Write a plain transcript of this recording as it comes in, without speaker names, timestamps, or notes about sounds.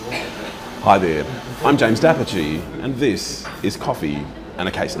Hi there, I'm James Dapperchi, and this is Coffee and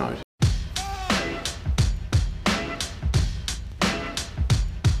a Case Note.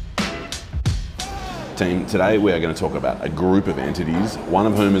 Team, today we are going to talk about a group of entities, one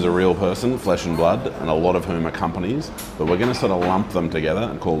of whom is a real person, flesh and blood, and a lot of whom are companies, but we're going to sort of lump them together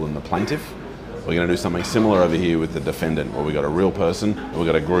and call them the plaintiff. We're going to do something similar over here with the defendant, where we've got a real person, and we've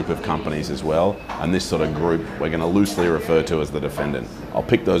got a group of companies as well, and this sort of group we're going to loosely refer to as the defendant. I'll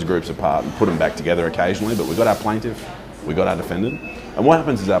pick those groups apart and put them back together occasionally, but we've got our plaintiff, we've got our defendant, and what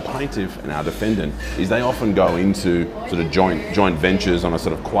happens is our plaintiff and our defendant is they often go into sort of joint ventures on a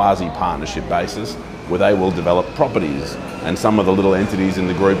sort of quasi-partnership basis, where they will develop properties, and some of the little entities in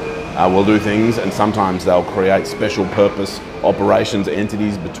the group will do things, and sometimes they'll create special purpose operations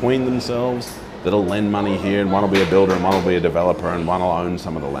entities between themselves that'll lend money here, and one will be a builder and one will be a developer and one will own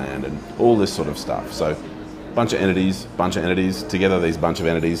some of the land and all this sort of stuff. So bunch of entities, together these bunch of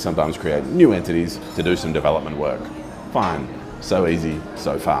entities sometimes create new entities to do some development work. Fine, so easy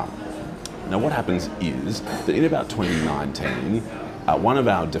so far. Now what happens is that in about 2019, one of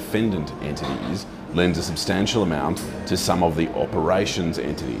our defendant entities lends a substantial amount to some of the operations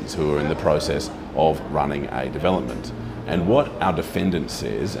entities who are in the process of running a development. And what our defendant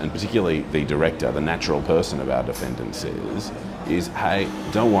says, and particularly the director, the natural person of our defendant says, is, hey,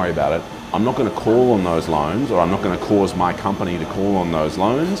 don't worry about it. I'm not going to call on those loans, or I'm not going to cause my company to call on those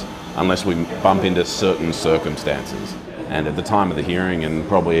loans unless we bump into certain circumstances. And at the time of the hearing, and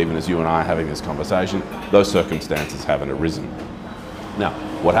probably even as you and I are having this conversation, those circumstances haven't arisen. Now,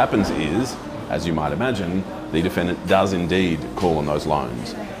 what happens is, as you might imagine, the defendant does indeed call on those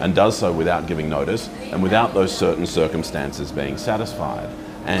loans, and does so without giving notice and without those certain circumstances being satisfied.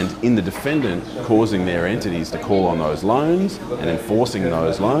 And in the defendant causing their entities to call on those loans and enforcing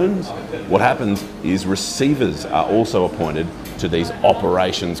those loans, what happens is receivers are also appointed to these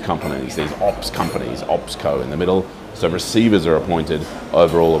operations companies, these ops companies, OpsCo in the middle. So receivers are appointed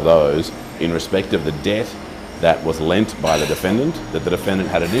over all of those in respect of the debt that was lent by the defendant, that the defendant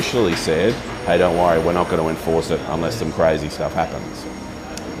had initially said, hey, don't worry, we're not going to enforce it unless some crazy stuff happens.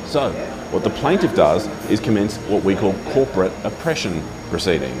 So what the plaintiff does is commence what we call corporate oppression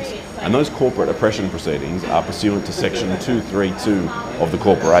proceedings. And those corporate oppression proceedings are pursuant to Section 232 of the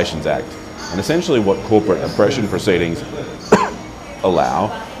Corporations Act. And essentially what corporate oppression proceedings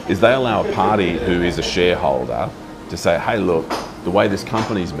allow is they allow a party who is a shareholder to say, hey, look, the way this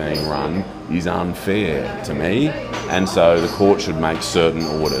company's being run is unfair to me, and so the court should make certain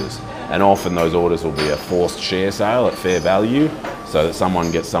orders. And often those orders will be a forced share sale at fair value, so that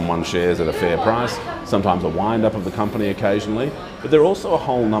someone gets someone's shares at a fair price, sometimes a wind-up of the company occasionally, but there are also a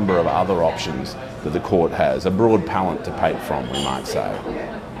whole number of other options that the court has, a broad palette to pick from, we might say.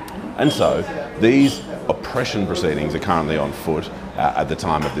 And so these oppression proceedings are currently on foot at the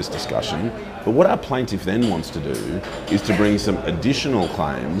time of this discussion. But what our plaintiff then wants to do is to bring some additional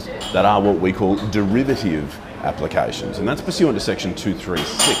claims that are what we call derivative applications. And that's pursuant to Section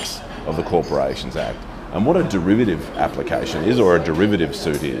 236 of the Corporations Act. And what a derivative application is, or a derivative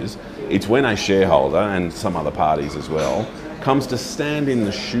suit is, it's when a shareholder, and some other parties as well, comes to stand in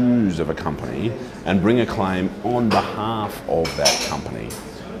the shoes of a company and bring a claim on behalf of that company.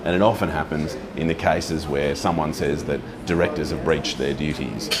 And it often happens in the cases where someone says that directors have breached their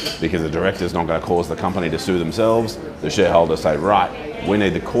duties, because the director's not going to cause the company to sue themselves. The shareholders say, right, we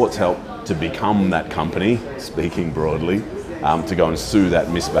need the court's help to become that company, speaking broadly, to go and sue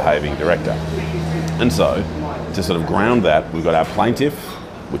that misbehaving director. And so, to sort of ground that, we've got our plaintiff,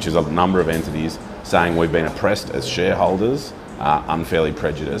 which is a number of entities, saying we've been oppressed as shareholders, unfairly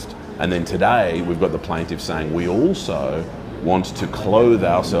prejudiced. And then today, we've got the plaintiff saying we also want to clothe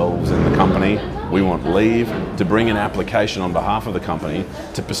ourselves in the company. We want leave to bring an application on behalf of the company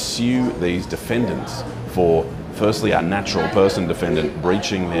to pursue these defendants for, firstly, our natural person defendant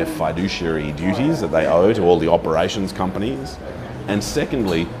breaching their fiduciary duties that they owe to all the operations companies, and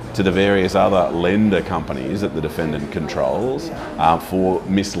secondly, to the various other lender companies that the defendant controls for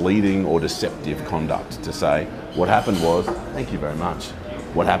misleading or deceptive conduct, to say, what happened was, thank you very much,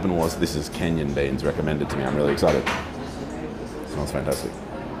 what happened was, this is Kenyan beans recommended to me, I'm really excited. Smells fantastic.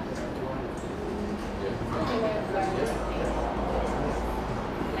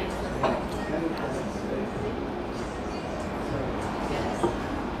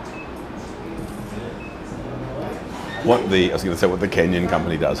 What the Kenyan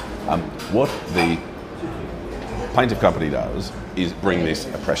company does. What the plaintiff company does is bring this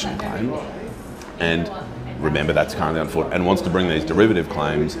oppression claim, and remember that's currently on foot, and wants to bring these derivative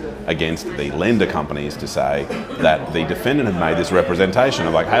claims against the lender companies to say that the defendant had made this representation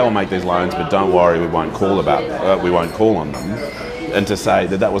of like, hey, I'll make these loans, but don't worry, we won't call on them. and to say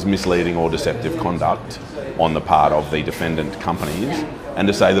that that was misleading or deceptive conduct on the part of the defendant companies, and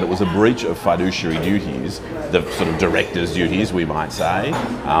to say that it was a breach of fiduciary duties, the sort of director's duties, we might say,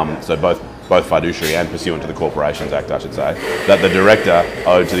 so both fiduciary and pursuant to the Corporations Act, I should say, that the director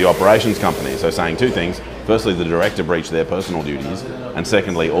owed to the operations company. So saying two things. Firstly, the director breached their personal duties, and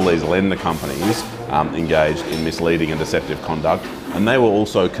secondly, all these lender companies engaged in misleading and deceptive conduct, and they were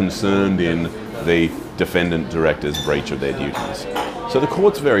also concerned in the defendant director's breach of their duties. So the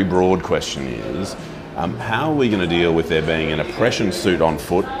court's very broad question is, how are we going to deal with there being an oppression suit on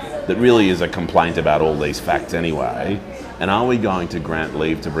foot that really is a complaint about all these facts anyway, and are we going to grant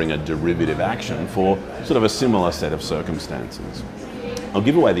leave to bring a derivative action for sort of a similar set of circumstances? I'll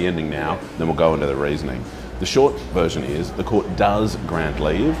give away the ending now, then we'll go into the reasoning. The short version is the court does grant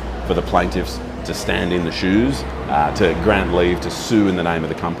leave for the plaintiffs to stand in the shoes, to grant leave to sue in the name of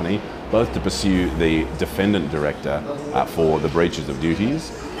the company, both to pursue the defendant director for the breaches of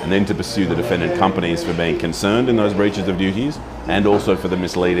duties, and then to pursue the defendant companies for being concerned in those breaches of duties, and also for the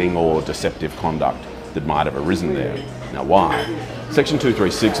misleading or deceptive conduct that might have arisen there. Now why? Section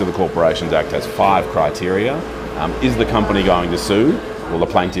 236 of the Corporations Act has 5 criteria. Is the company going to sue? Well, the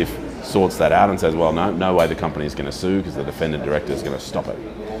plaintiff sorts that out and says, well, no way the company is going to sue because the defendant director is going to stop it.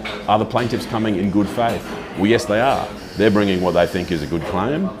 Are the plaintiffs coming in good faith? Well, yes, they are. They're bringing what they think is a good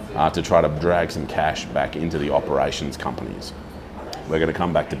claim to try to drag some cash back into the operations companies. We're going to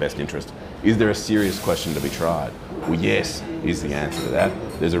come back to best interest. Is there a serious question to be tried? Well, yes, is the answer to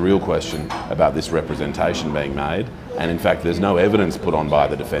that. There's a real question about this representation being made, and in fact there's no evidence put on by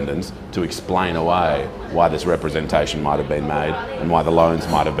the defendants to explain away why this representation might have been made and why the loans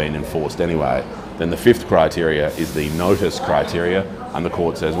might have been enforced anyway. Then the 5th criteria is the notice criteria, and the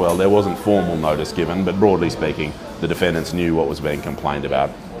court says, well, there wasn't formal notice given, but broadly speaking, the defendants knew what was being complained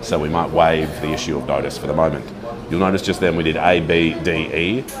about, so we might waive the issue of notice for the moment. You'll notice just then we did A, B, D,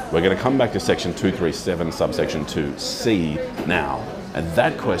 E. We're going to come back to section 237, subsection 2C now. And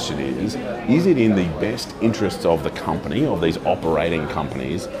that question is it in the best interests of the company, of these operating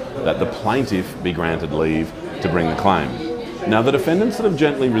companies, that the plaintiff be granted leave to bring the claim? Now, the defendants sort of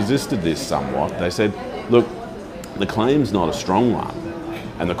gently resisted this somewhat. They said, look, the claim's not a strong one.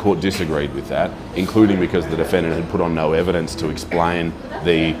 And the court disagreed with that, including because the defendant had put on no evidence to explain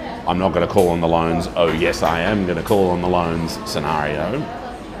the I'm not going to call on the loans, oh yes I am going to call on the loans scenario.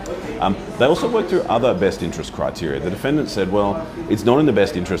 They also worked through other best interest criteria. The defendant said, well, it's not in the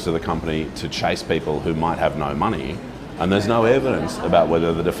best interest of the company to chase people who might have no money, and there's no evidence about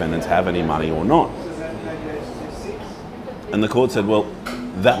whether the defendants have any money or not. And the court said, well,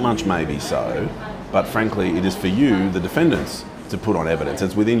 that much may be so, but frankly it is for you, the defendants, to put on evidence.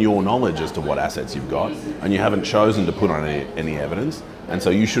 It's within your knowledge as to what assets you've got, and you haven't chosen to put on any evidence, and so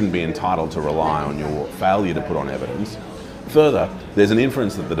you shouldn't be entitled to rely on your failure to put on evidence. Further, there's an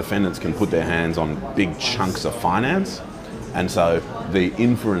inference that the defendants can put their hands on big chunks of finance, and so the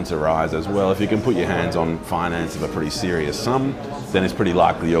inference arises, well, if you can put your hands on finance of a pretty serious sum, then it's pretty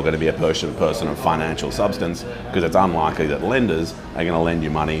likely you're going to be a person of financial substance, because it's unlikely that lenders are going to lend you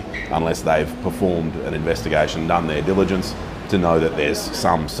money unless they've performed an investigation, done their diligence, to know that there's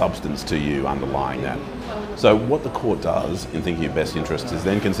some substance to you underlying that. So what the court does in thinking of best interests is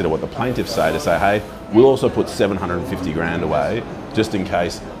then consider what the plaintiffs say to say, hey, we'll also put 750 grand away just in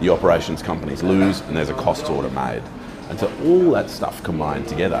case the operations companies lose and there's a costs order made. And so all that stuff combined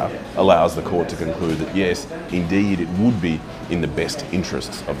together allows the court to conclude that yes, indeed it would be in the best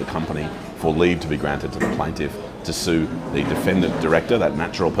interests of the company for leave to be granted to the plaintiff to sue the defendant director, that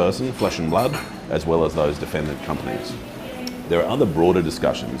natural person, flesh and blood, as well as those defendant companies. There are other broader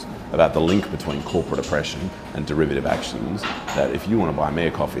discussions about the link between corporate oppression and derivative actions that if you want to buy me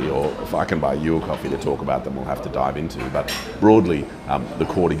a coffee, or if I can buy you a coffee to talk about them, we'll have to dive into. But broadly, the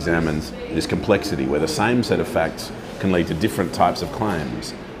court examines this complexity where the same set of facts can lead to different types of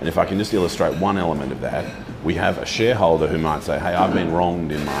claims. And if I can just illustrate one element of that, we have a shareholder who might say, hey, I've been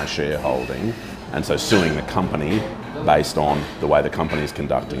wronged in my shareholding, and so suing the company based on the way the company is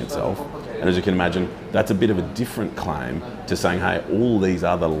conducting itself. And as you can imagine, that's a bit of a different claim to saying, hey, all these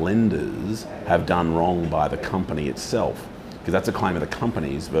other lenders have done wrong by the company itself, because that's a claim of the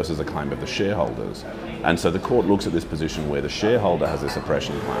companies versus a claim of the shareholders. And so the court looks at this position where the shareholder has this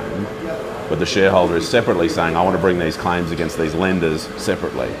oppression claim, but the shareholder is separately saying, I want to bring these claims against these lenders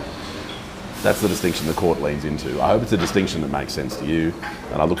separately. That's the distinction the court leans into. I hope it's a distinction that makes sense to you,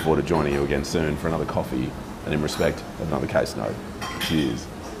 and I look forward to joining you again soon for another coffee and in respect of another case note. Cheers.